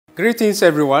Greetings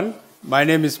everyone, my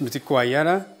name is Mutiku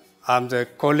Ayana. I'm the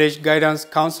College Guidance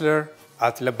Counselor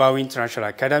at Kelebawiyan International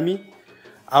Academy.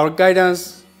 Our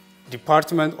guidance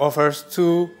department offers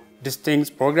two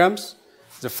distinct programs.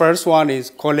 The first one is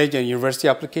college and university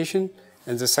application,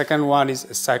 and the second one is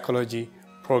a psychology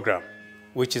program,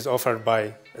 which is offered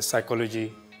by a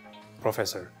psychology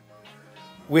professor.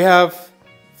 We have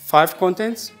 5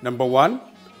 contents. Number 1,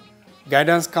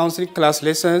 guidance counseling class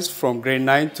lessons from grade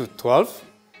 9 to 12.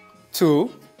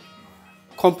 2,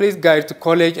 complete guide to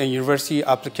college and university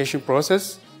application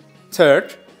process.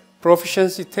 3rd,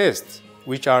 proficiency tests,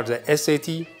 which are the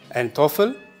SAT and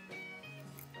TOEFL.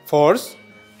 4th,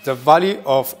 the value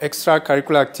of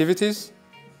extracurricular activities.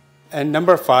 And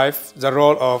number 5, the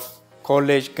role of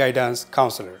college guidance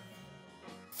counselor.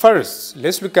 First,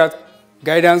 let's look at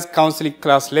guidance counseling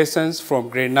class lessons from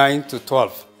grade 9 to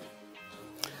 12.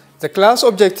 The class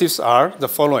objectives are the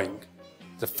following.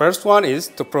 The first one is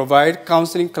to provide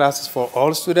counseling classes for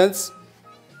all students.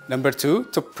 Number 2,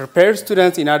 to prepare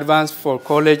students in advance for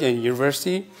college and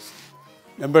university.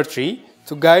 Number 3,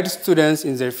 to guide students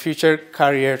in their future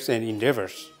careers and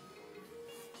endeavors.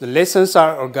 The lessons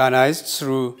are organized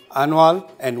through annual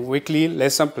and weekly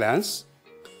lesson plans,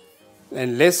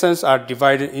 and lessons are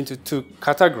divided into 2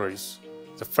 categories.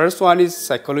 The first one is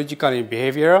psychological and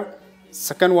behavioral.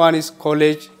 Second one is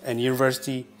college and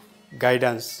university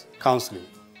guidance counseling.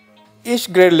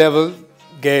 Each grade level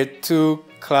get 2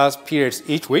 class periods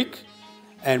each week,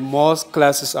 and most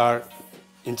classes are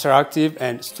interactive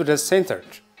and student-centered.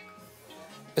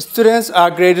 Students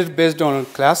are graded based on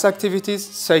class activities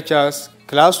such as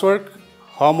classwork,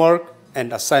 homework,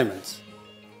 and assignments.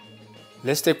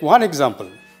 Let's take one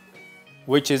example,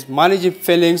 which is managing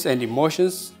feelings and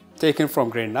emotions, taken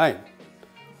from grade 9.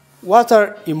 What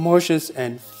are emotions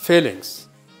and feelings?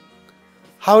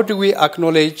 How do we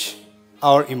acknowledge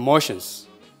our emotions?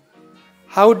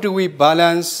 How do we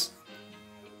balance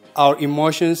our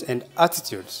emotions and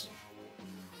attitudes?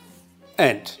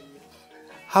 And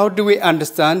how do we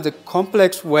understand the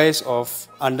complex ways of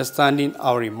understanding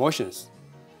our emotions?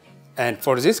 And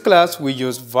for this class, we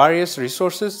use various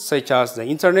resources such as the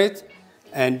internet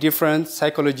and different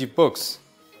psychology books.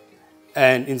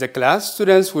 And in the class,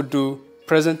 students would do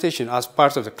presentation as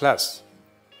part of the class.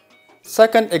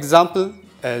 Second example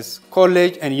is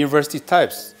college and university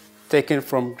types, taken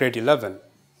from grade 11.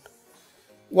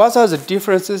 What are the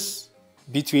differences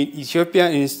between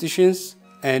Ethiopian institutions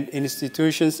and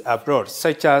institutions abroad,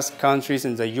 such as countries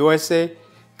in the USA,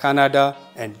 Canada,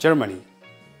 and Germany?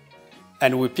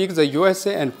 And we pick the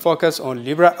USA and focus on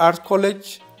liberal arts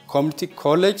college, community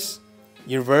colleges,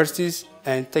 universities,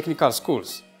 and technical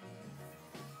schools.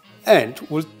 And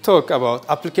we'll talk about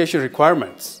application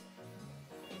requirements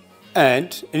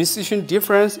and institution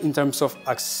difference in terms of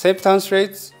acceptance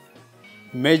rates,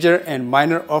 major and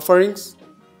minor offerings,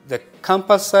 the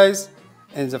campus size,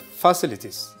 and the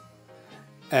facilities.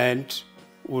 And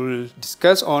we'll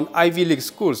discuss on Ivy League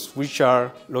schools, which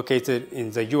are located in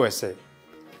the USA.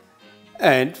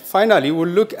 And finally, we'll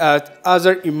look at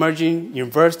other emerging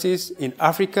universities in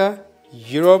Africa,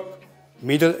 Europe,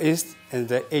 Middle East, and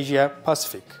the Asia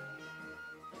Pacific.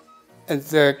 And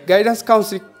the guidance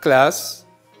counseling class,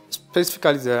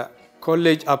 specifically the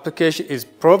college application, is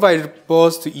provided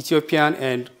both to Ethiopian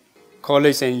and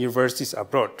colleges and universities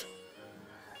abroad.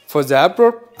 For the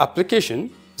abroad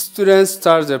application, students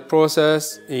start the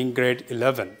process in grade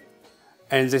 11.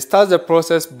 And they start the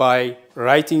process by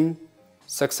writing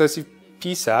successive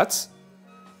PSATs.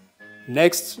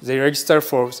 Next, they register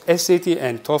for SAT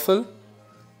and TOEFL.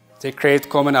 They create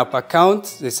Common App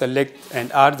account. They select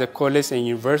and add the college and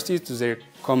university to their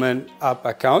Common App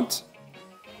account.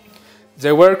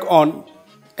 They work on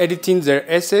editing their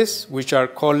essays, which are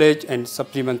college and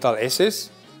supplemental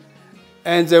essays.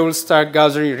 And they will start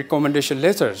gathering recommendation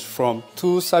letters from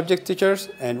 2 subject teachers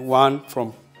and 1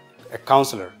 from a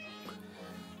counselor.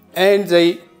 And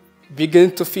they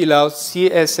begin to fill out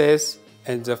CSS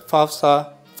and the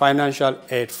FAFSA financial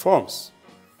aid forms.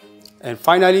 And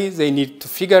finally, they need to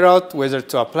figure out whether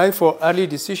to apply for early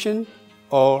decision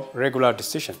or regular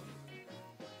decision.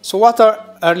 So what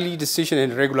are early decision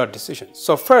and regular decision?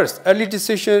 So first, early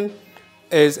decision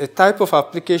is a type of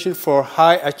application for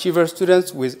high achiever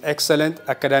students with excellent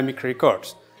academic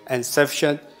records and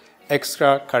sufficient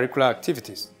extracurricular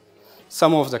activities.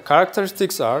 Some of the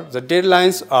characteristics are the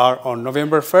deadlines are on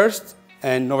November 1st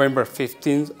and November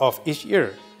 15th of each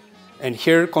year. And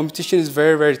here competition is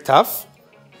very, very tough.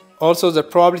 Also, the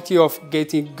probability of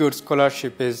getting good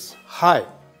scholarship is high.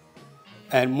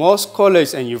 And most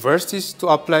colleges and universities to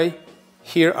apply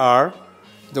here are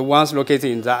the ones located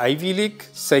in the Ivy League,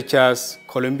 such as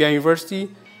Columbia University,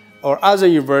 or other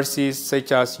universities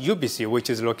such as UBC, which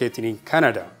is located in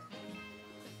Canada.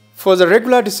 For the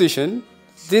regular decision,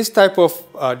 this type of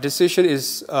decision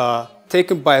is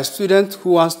taken by a student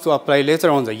who wants to apply later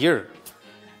on the year.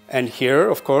 And here,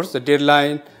 of course, the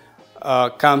deadline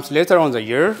comes later on the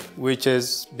year, which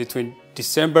is between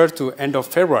December to end of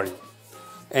February.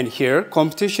 And here,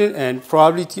 competition and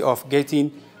probability of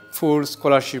getting full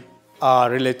scholarship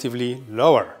are relatively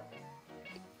lower.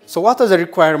 So what are the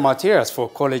required materials for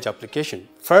college application?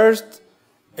 First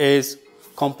is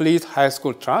complete high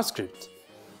school transcript.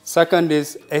 Second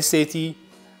is SAT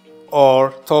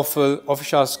or TOEFL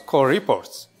official score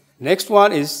reports. Next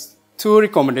one is 2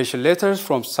 recommendation letters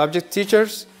from subject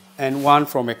teachers and 1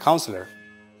 from a counselor.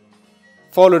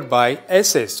 Followed by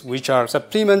essays, which are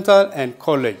supplemental and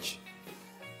college.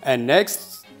 And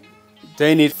next,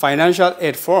 they need financial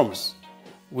aid forms,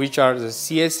 which are the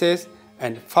CSS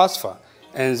and FAFSA.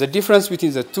 And the difference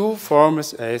between the two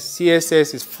forms is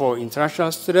CSS is for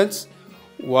international students,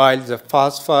 while the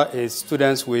FAFSA is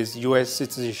students with US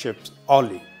citizenship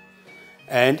only.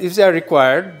 And if they are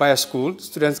required by a school,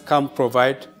 students can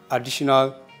provide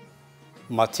additional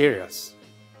materials.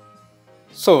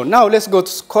 So now let's go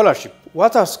to scholarship.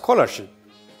 What are scholarships?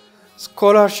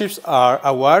 Scholarships are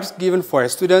awards given for a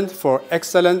student for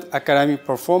excellent academic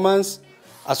performance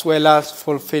as well as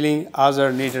fulfilling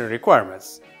other needed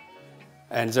requirements.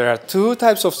 And there are 2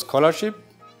 types of scholarship,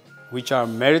 which are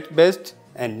merit-based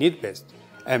and need-based.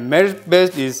 And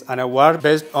merit-based is an award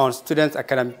based on students'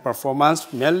 academic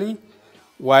performance mainly,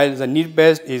 while the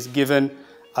need-based is given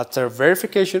after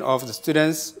verification of the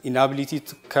student's inability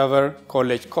to cover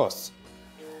college costs.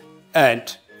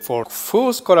 And for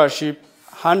full scholarship,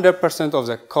 100% of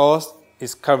the cost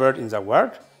is covered in the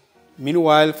award.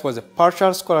 Meanwhile, for the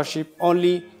partial scholarship,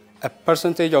 only a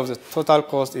percentage of the total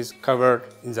cost is covered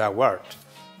in the award.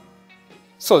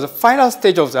 So the final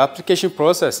stage of the application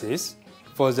process is,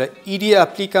 for the EDA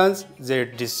applicants, their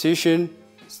decision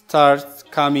starts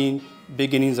coming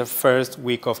beginning the first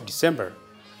week of December.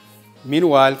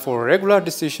 Meanwhile, for regular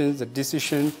decisions, the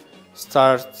decision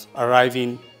starts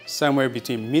arriving somewhere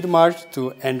between mid-March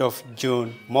to end of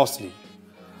June mostly.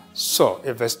 So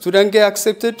if a student gets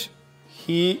accepted,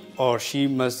 he or she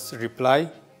must reply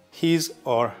his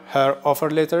or her offer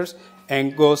letters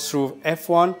and go through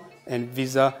F1 and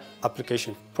visa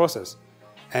application process.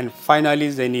 And finally,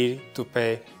 they need to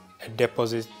pay a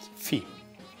deposit fee.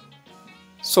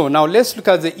 So now let's look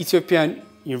at the Ethiopian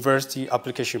university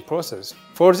application process.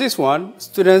 For this one,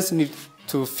 students need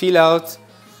to fill out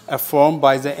a form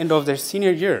by the end of their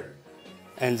senior year.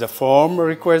 And the form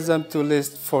requires them to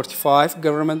list 45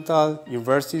 governmental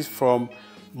universities from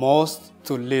most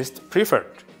to least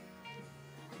preferred.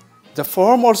 The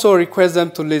form also requires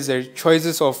them to list their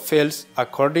choices of fields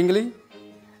accordingly.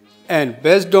 And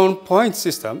based on point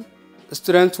system,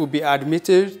 students will be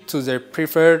admitted to their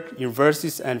preferred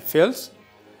universities and fields.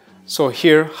 So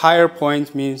here, higher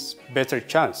point means better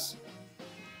chance.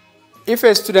 If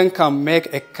a student can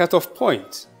make a cutoff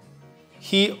point,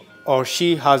 he or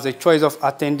she has a choice of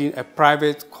attending a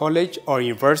private college or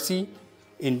university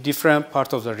in different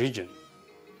parts of the region.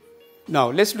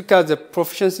 Now, let's look at the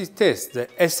proficiency tests, the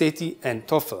SAT and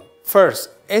TOEFL. First,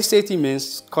 SAT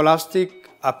means Scholastic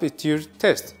Aptitude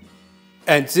Test.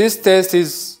 And this test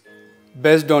is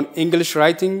based on English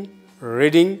writing,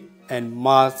 reading, and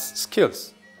math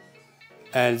skills.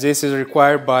 And this is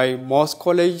required by most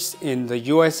colleges in the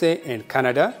USA and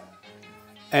Canada.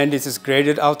 And it is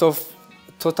graded out of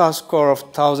total score of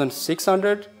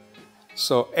 1,600,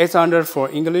 so 800 for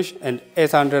English and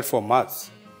 800 for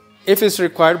maths. If it's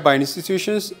required by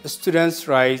institutions, students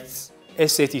write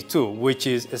SAT-2, which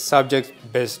is a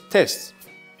subject-based test.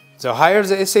 The higher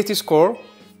the SAT score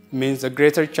means the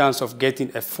greater chance of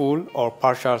getting a full or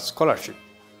partial scholarship.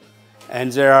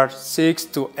 And there are 6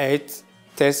 to 8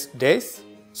 test days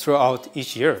throughout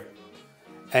each year.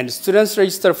 And students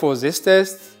register for this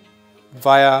test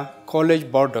via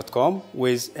collegeboard.com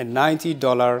with a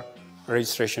 $90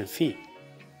 registration fee.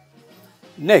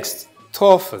 Next,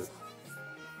 TOEFL.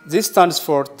 This stands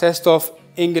for Test of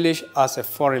English as a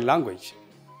Foreign Language.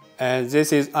 And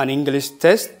this is an English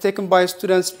test taken by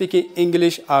students speaking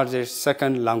English as their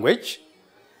second language.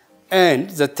 And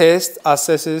the test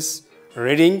assesses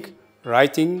reading,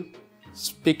 writing,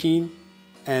 speaking,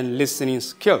 and listening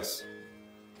skills.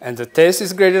 And the test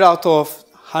is graded out of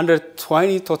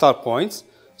 120 total points,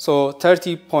 so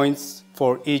 30 points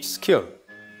for each skill.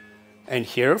 And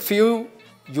here, few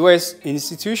US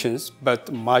institutions,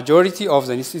 but majority of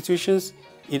the institutions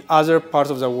in other parts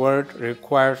of the world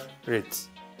require it.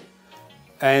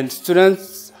 And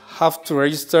students have to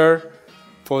register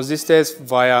for this test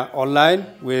via online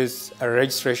with a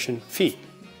registration fee.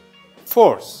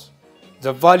 Fourth,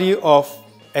 the value of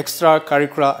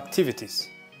extracurricular activities.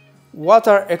 What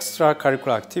are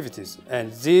extracurricular activities?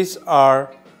 And these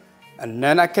are a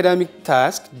non-academic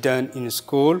task done in a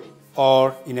school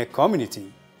or in a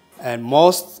community. And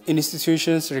most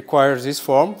institutions require this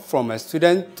form from a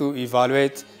student to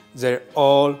evaluate their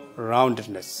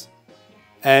all-roundedness.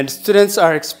 And students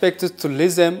are expected to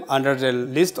list them under the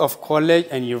list of college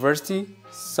and university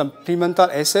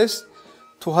supplemental essays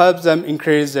to help them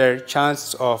increase their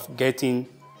chances of getting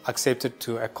accepted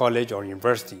to a college or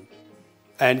university.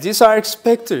 And these are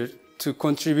expected to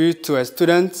contribute to a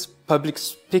student's public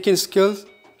speaking skills,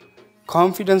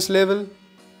 confidence level,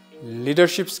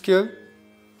 leadership skill,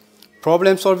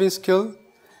 problem-solving skill,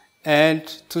 and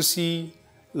to see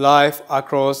life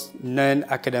across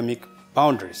non-academic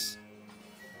boundaries.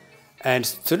 And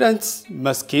students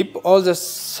must keep all the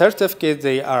certificates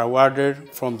they are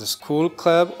awarded from the school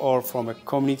club or from a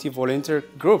community volunteer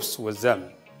groups with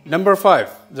them. Number 5,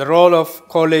 the role of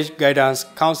college guidance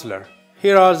counselor.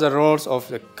 Here are the roles of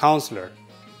the counselor.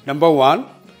 Number 1,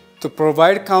 to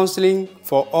provide counseling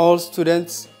for all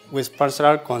students with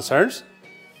personal concerns.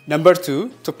 Number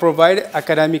 2, to provide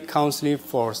academic counseling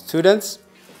for students.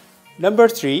 Number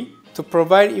 3, to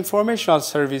provide informational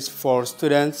service for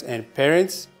students and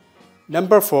parents.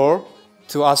 Number 4,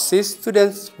 to assist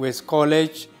students with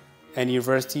college and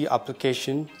university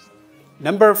applications.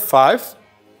 Number 5,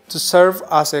 to serve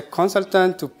as a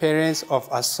consultant to parents of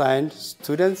assigned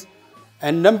students.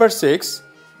 And number 6,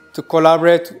 to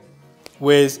collaborate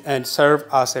with and serve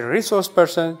as a resource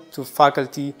person to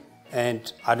faculty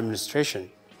and administration.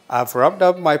 I've wrapped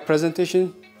up my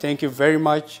presentation. Thank you very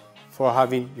much for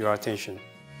having your attention.